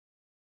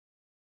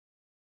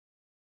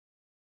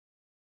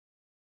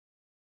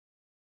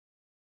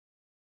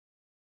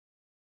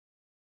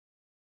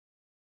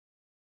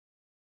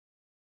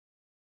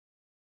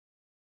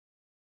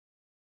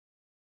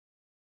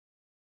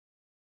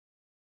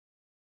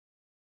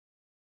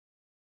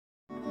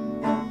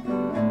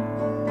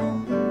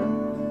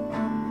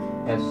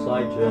As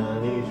I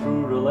journey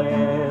through the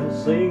land,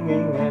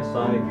 singing as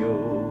I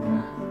go,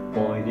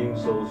 pointing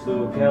souls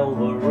to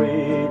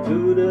Calvary,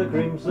 to the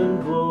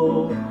crimson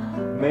flow.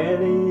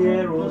 Many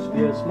arrows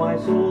pierce my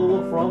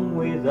soul from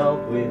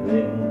without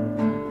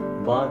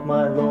within, but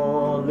my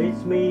Lord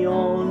leads me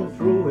on,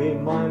 through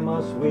Him I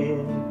must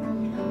win.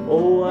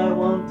 Oh, I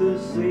want to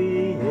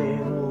see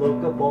Him,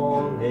 look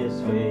upon His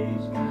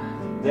face,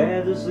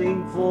 there to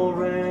sing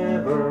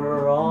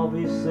forever of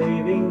His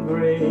saving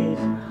grace.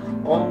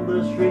 On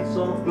the streets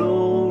of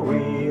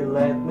glory,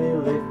 let me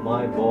lift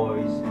my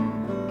voice,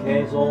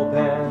 cares all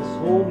past,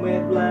 home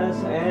at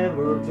last,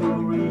 ever to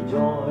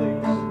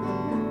rejoice.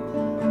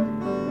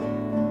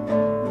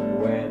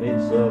 When in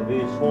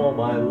service for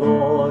my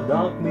Lord,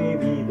 dark may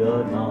be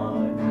the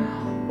night,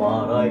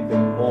 but I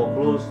come more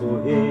close to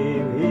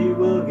Him, He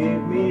will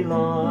give me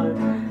light.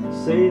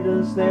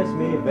 Satan snares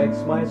me,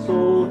 vex my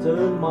soul,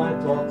 turn my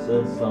thoughts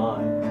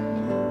aside,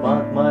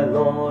 but my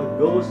Lord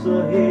goes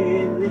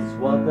ahead, leads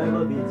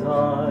whatever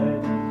betide.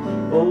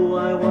 Oh,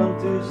 I want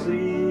to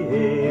see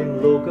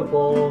Him, look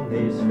upon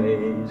His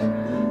face,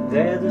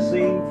 there to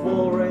sing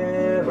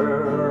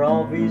forever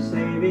of His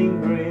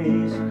saving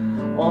grace.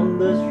 On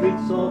the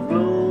streets of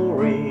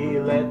glory,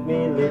 let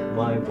me lift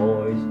my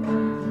voice,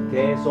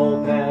 cares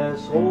all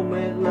past, home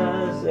at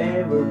last,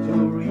 ever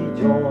to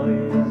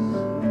rejoice.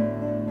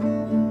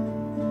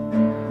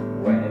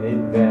 When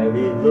in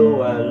valley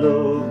low I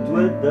look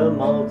toward the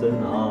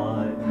mountain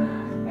high,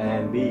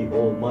 and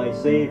behold my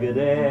Savior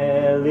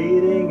there,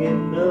 leading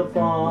in the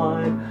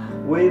fight,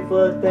 with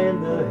a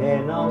tender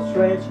hand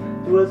outstretched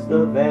towards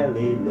the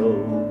valley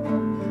low,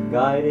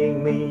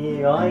 guiding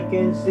me I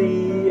can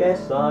see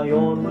as I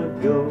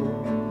onward go.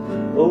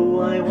 Oh,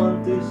 I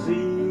want to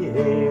see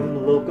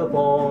Him, look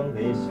upon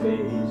His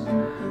face,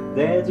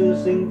 there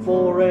to sing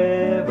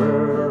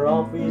forever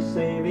of His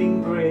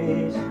saving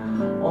grace.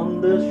 On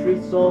the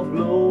streets of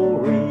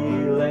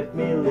glory, let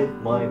me lift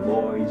my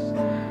voice,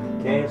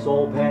 cares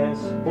all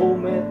past,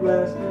 home at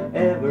last,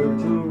 ever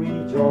to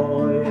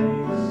rejoice.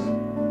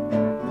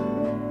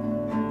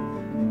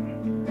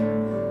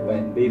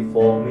 When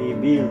before me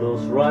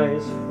billows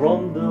rise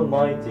from the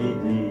mighty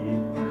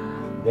deep,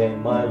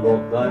 then my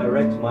Lord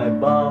directs my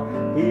path,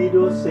 He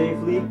does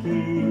safely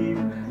keep,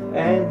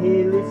 and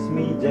He leads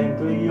me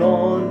gently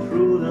on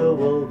through the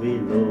world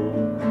below.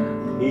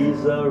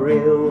 He's a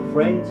real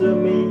friend to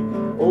me,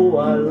 oh,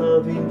 I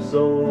love Him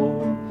so.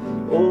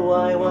 Oh,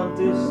 I want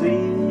to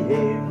see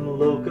Him,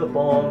 look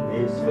upon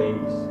His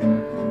face,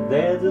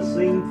 there to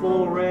sing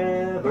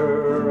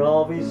forever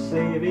of His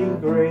saving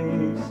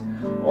grace.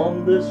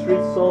 On the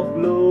streets of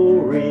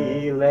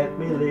glory, let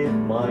me lift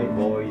my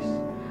voice,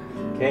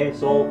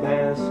 cares all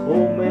past,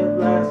 home at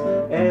last,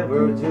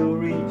 ever to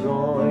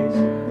rejoice.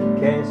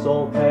 Cares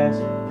all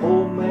past,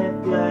 home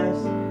at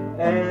last,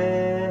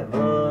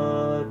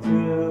 ever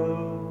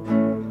to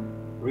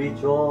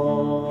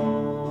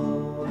rejoice.